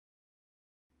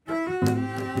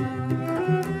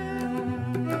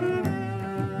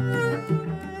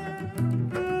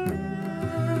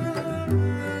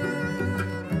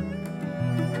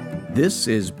This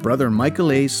is Brother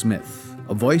Michael A. Smith,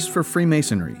 a voice for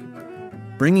Freemasonry,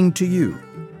 bringing to you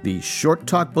the Short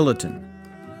Talk Bulletin,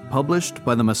 published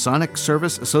by the Masonic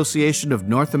Service Association of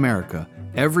North America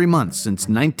every month since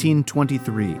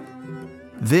 1923.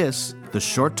 This, the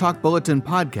Short Talk Bulletin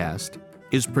podcast,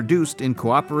 is produced in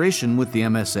cooperation with the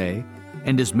MSA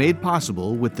and is made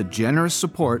possible with the generous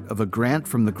support of a grant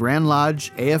from the Grand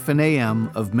Lodge AF&AM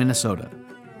of Minnesota.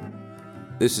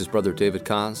 This is Brother David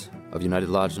Kahns of United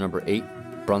Lodge Number 8,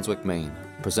 Brunswick, Maine,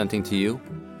 presenting to you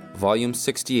Volume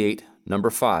 68, Number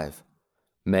 5,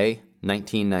 May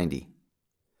 1990.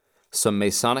 Some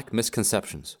Masonic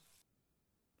Misconceptions.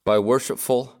 By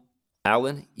Worshipful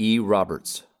Alan E.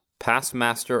 Roberts, past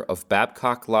master of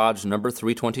Babcock Lodge Number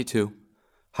 322,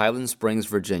 Highland Springs,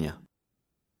 Virginia.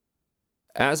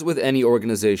 As with any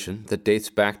organization that dates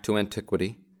back to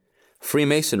antiquity,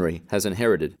 Freemasonry has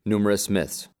inherited numerous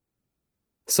myths.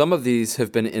 Some of these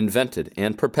have been invented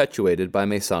and perpetuated by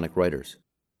Masonic writers.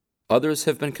 Others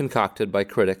have been concocted by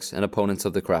critics and opponents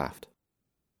of the craft.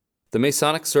 The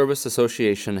Masonic Service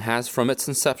Association has from its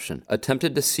inception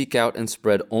attempted to seek out and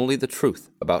spread only the truth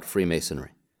about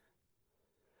Freemasonry.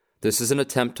 This is an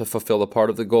attempt to fulfill a part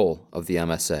of the goal of the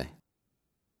MSA.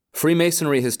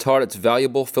 Freemasonry has taught its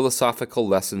valuable philosophical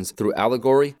lessons through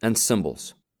allegory and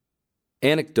symbols.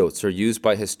 Anecdotes are used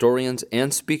by historians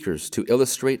and speakers to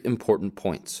illustrate important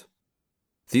points.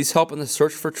 These help in the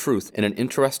search for truth in an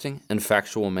interesting and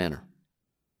factual manner.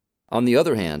 On the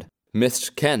other hand,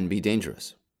 myths can be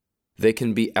dangerous. They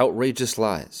can be outrageous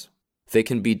lies. They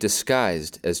can be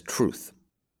disguised as truth.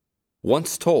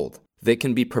 Once told, they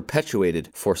can be perpetuated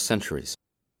for centuries.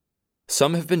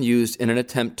 Some have been used in an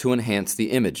attempt to enhance the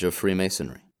image of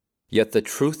Freemasonry. Yet the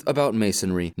truth about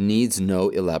Masonry needs no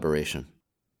elaboration.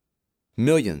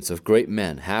 Millions of great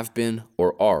men have been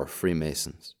or are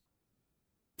Freemasons.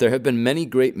 There have been many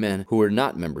great men who were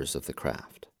not members of the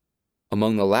craft.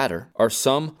 Among the latter are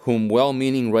some whom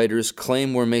well-meaning writers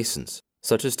claim were Masons,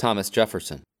 such as Thomas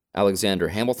Jefferson, Alexander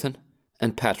Hamilton,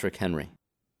 and Patrick Henry.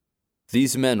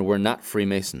 These men were not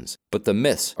Freemasons, but the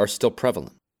myths are still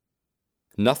prevalent.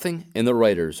 Nothing in the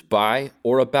writers by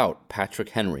or about Patrick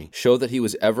Henry show that he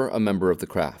was ever a member of the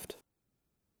craft.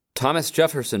 Thomas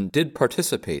Jefferson did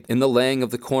participate in the laying of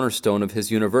the cornerstone of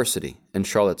his university in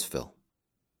Charlottesville.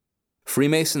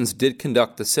 Freemasons did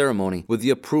conduct the ceremony with the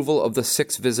approval of the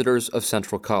 6 visitors of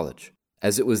Central College,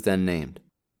 as it was then named.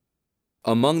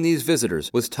 Among these visitors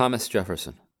was Thomas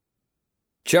Jefferson.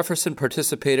 Jefferson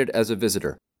participated as a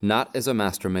visitor, not as a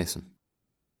master mason.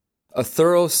 A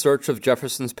thorough search of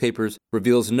Jefferson's papers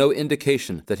reveals no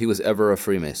indication that he was ever a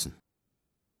Freemason.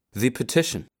 The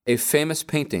Petition, a famous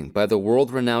painting by the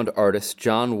world-renowned artist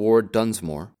John Ward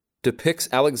Dunsmore, depicts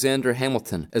Alexander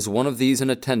Hamilton as one of these in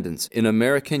attendance in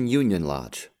American Union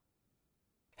Lodge.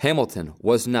 Hamilton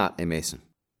was not a Mason.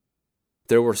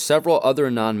 There were several other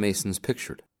non-Masons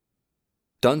pictured.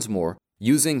 Dunsmore,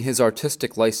 using his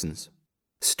artistic license,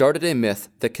 started a myth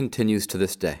that continues to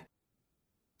this day.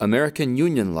 American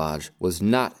Union Lodge was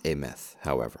not a myth,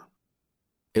 however.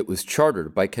 It was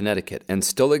chartered by Connecticut and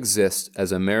still exists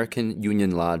as American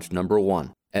Union Lodge Number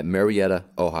 1 at Marietta,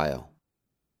 Ohio.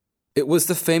 It was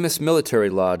the famous military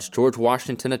lodge George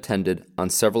Washington attended on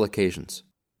several occasions.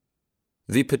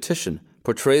 The Petition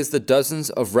portrays the dozens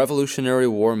of Revolutionary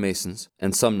War Masons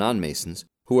and some non-Masons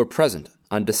who were present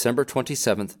on December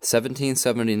 27,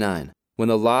 1779, when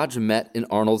the lodge met in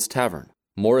Arnold's Tavern,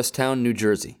 Morristown, New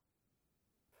Jersey.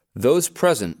 Those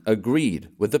present agreed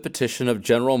with the petition of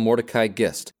General Mordecai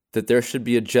Gist that there should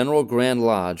be a General Grand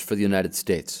Lodge for the United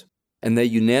States, and they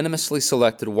unanimously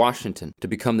selected Washington to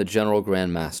become the General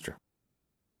Grand Master.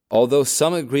 Although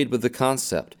some agreed with the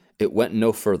concept, it went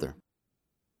no further.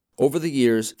 Over the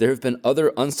years, there have been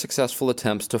other unsuccessful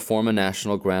attempts to form a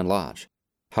National Grand Lodge.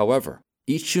 However,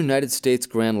 each United States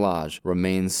Grand Lodge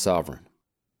remains sovereign.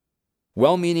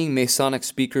 Well-meaning Masonic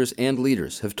speakers and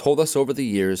leaders have told us over the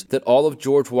years that all of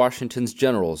George Washington's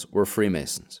generals were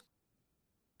Freemasons.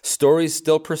 Stories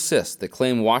still persist that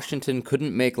claim Washington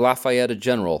couldn't make Lafayette a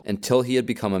general until he had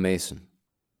become a Mason.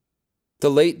 The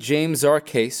late James R.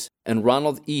 Case and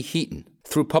Ronald E. Heaton,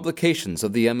 through publications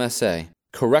of the MSA,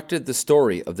 corrected the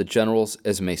story of the generals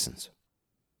as Masons.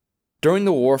 During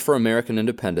the War for American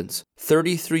Independence,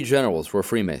 33 generals were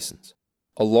Freemasons,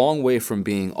 a long way from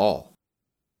being all.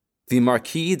 The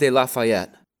Marquis de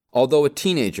Lafayette, although a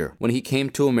teenager when he came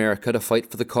to America to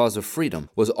fight for the cause of freedom,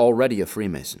 was already a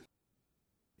Freemason.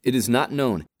 It is not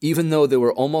known, even though they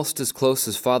were almost as close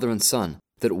as father and son,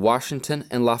 that Washington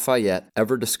and Lafayette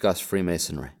ever discussed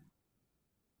Freemasonry.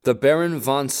 The Baron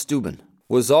von Steuben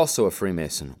was also a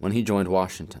Freemason when he joined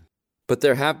Washington, But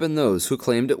there have been those who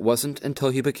claimed it wasn't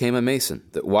until he became a Mason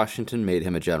that Washington made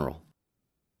him a general.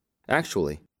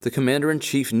 Actually, the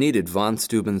commander-in-chief needed von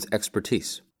Steuben's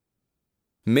expertise.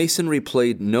 Masonry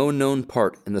played no known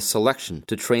part in the selection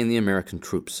to train the American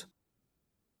troops.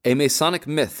 A Masonic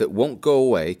myth that won't go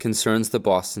away concerns the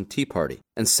Boston Tea Party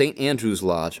and St. Andrew's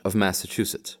Lodge of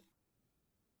Massachusetts.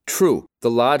 True,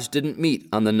 the lodge didn't meet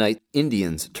on the night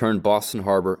Indians turned Boston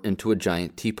Harbor into a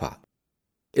giant teapot.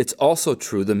 It's also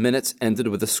true the minutes ended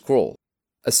with a scroll,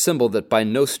 a symbol that by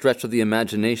no stretch of the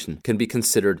imagination can be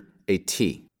considered a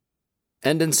T.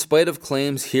 And in spite of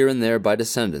claims here and there by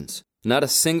descendants, not a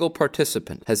single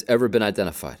participant has ever been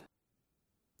identified.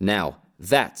 Now,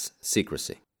 that's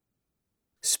secrecy.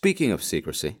 Speaking of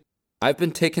secrecy, I've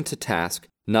been taken to task,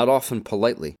 not often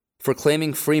politely, for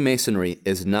claiming Freemasonry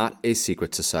is not a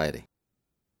secret society.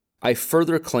 I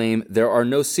further claim there are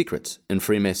no secrets in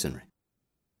Freemasonry.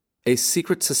 A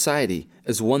secret society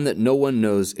is one that no one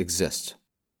knows exists,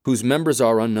 whose members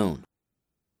are unknown.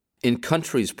 In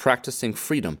countries practicing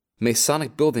freedom,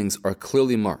 Masonic buildings are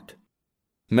clearly marked.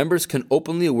 Members can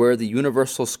openly wear the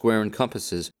universal square and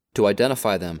compasses to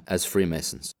identify them as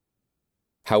Freemasons.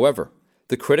 However,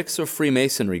 the critics of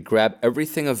Freemasonry grab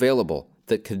everything available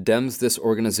that condemns this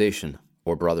organization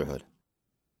or brotherhood.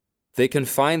 They can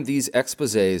find these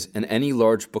exposés in any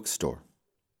large bookstore.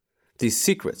 These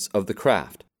secrets of the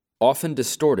craft, often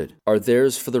distorted, are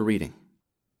theirs for the reading.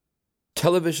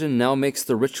 Television now makes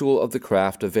the ritual of the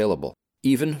craft available,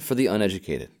 even for the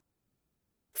uneducated.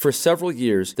 For several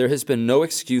years, there has been no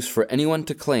excuse for anyone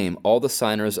to claim all the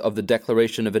signers of the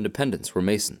Declaration of Independence were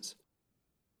Masons.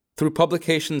 Through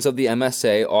publications of the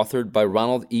MSA authored by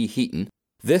Ronald E. Heaton,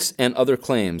 this and other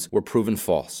claims were proven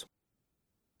false.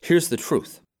 Here's the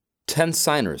truth. 10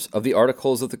 signers of the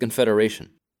Articles of the Confederation,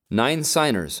 9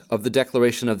 signers of the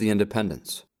Declaration of the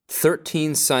Independence,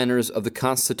 13 signers of the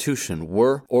Constitution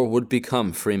were or would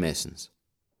become Freemasons.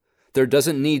 There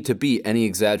doesn't need to be any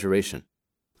exaggeration.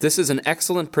 This is an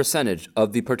excellent percentage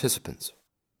of the participants.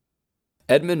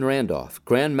 Edmund Randolph,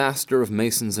 Grand Master of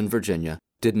Masons in Virginia,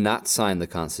 did not sign the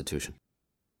Constitution.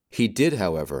 He did,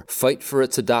 however, fight for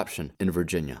its adoption in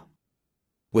Virginia.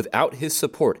 Without his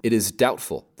support, it is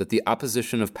doubtful that the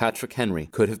opposition of Patrick Henry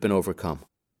could have been overcome.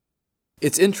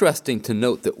 It's interesting to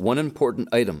note that one important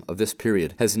item of this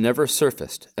period has never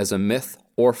surfaced as a myth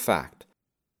or fact.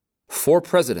 4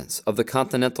 presidents of the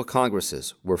Continental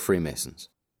Congresses were Freemasons.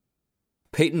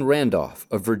 Peyton Randolph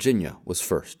of Virginia was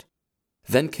first.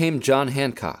 Then came John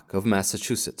Hancock of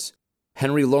Massachusetts,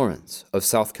 Henry Lawrence of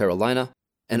South Carolina,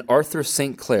 and Arthur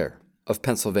St. Clair of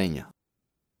Pennsylvania.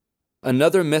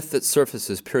 Another myth that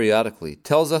surfaces periodically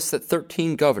tells us that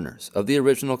 13 governors of the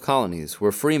original colonies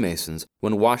were Freemasons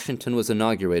when Washington was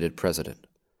inaugurated president.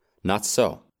 Not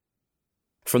so.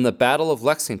 From the Battle of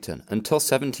Lexington until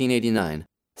 1789,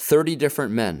 30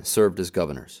 different men served as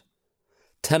governors.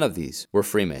 10 of these were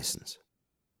Freemasons.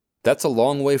 That's a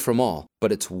long way from all,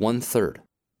 but it's 1/3.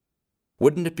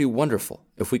 Wouldn't it be wonderful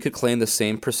if we could claim the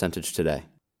same percentage today?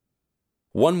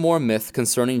 One more myth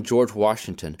concerning George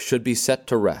Washington should be set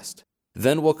to rest.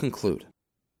 Then we'll conclude.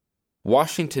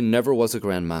 Washington never was a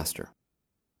Grand Master.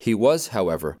 He was,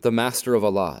 however, the master of a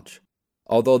lodge,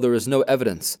 although there is no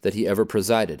evidence that he ever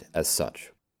presided as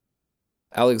such.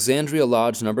 Alexandria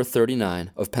Lodge No.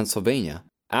 39 of Pennsylvania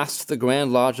asked the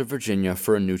Grand Lodge of Virginia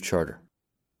for a new charter.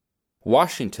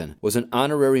 Washington was an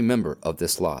honorary member of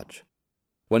this lodge.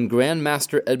 When Grand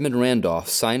Master Edmund Randolph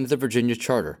signed the Virginia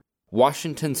Charter,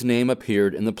 Washington's name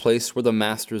appeared in the place where the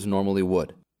masters normally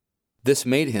would. This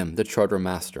made him the charter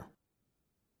master.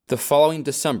 The following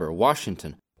December,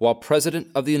 Washington, while President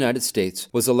of the United States,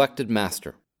 was elected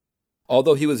master.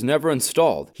 Although he was never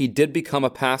installed, he did become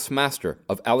a past master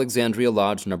of Alexandria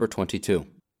Lodge No. 22.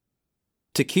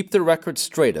 To keep the record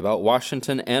straight about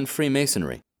Washington and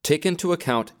Freemasonry, take into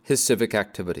account his civic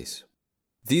activities.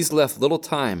 These left little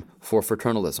time for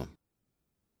fraternalism.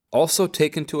 Also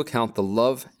take into account the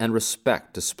love and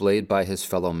respect displayed by his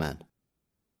fellow men.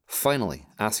 Finally,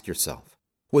 ask yourself,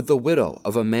 would the widow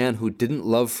of a man who didn't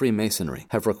love Freemasonry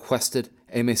have requested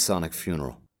a Masonic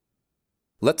funeral?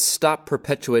 Let's stop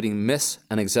perpetuating myths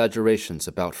and exaggerations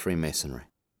about Freemasonry.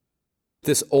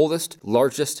 This oldest,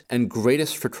 largest, and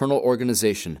greatest fraternal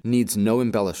organization needs no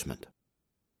embellishment.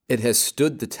 It has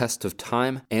stood the test of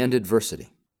time and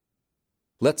adversity.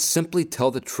 Let's simply tell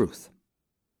the truth.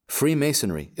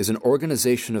 Freemasonry is an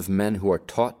organization of men who are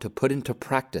taught to put into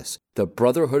practice the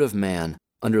brotherhood of man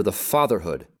under the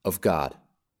fatherhood of God.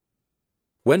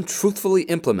 When truthfully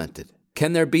implemented,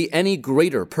 can there be any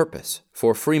greater purpose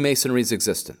for Freemasonry's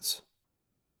existence?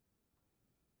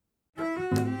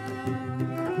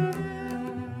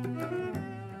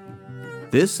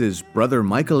 This is Brother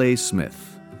Michael A.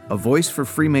 Smith, a voice for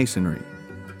Freemasonry.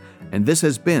 And this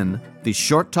has been the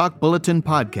Short Talk Bulletin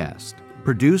podcast,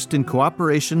 produced in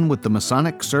cooperation with the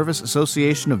Masonic Service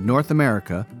Association of North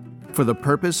America for the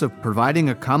purpose of providing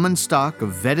a common stock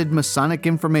of vetted Masonic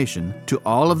information to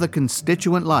all of the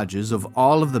constituent lodges of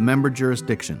all of the member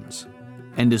jurisdictions,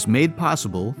 and is made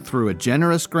possible through a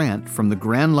generous grant from the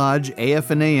Grand Lodge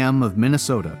AF&AM of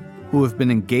Minnesota, who have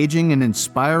been engaging and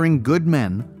inspiring good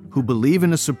men who believe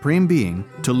in a supreme being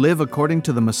to live according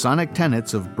to the Masonic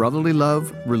tenets of brotherly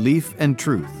love, relief, and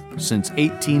truth since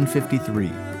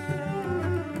 1853.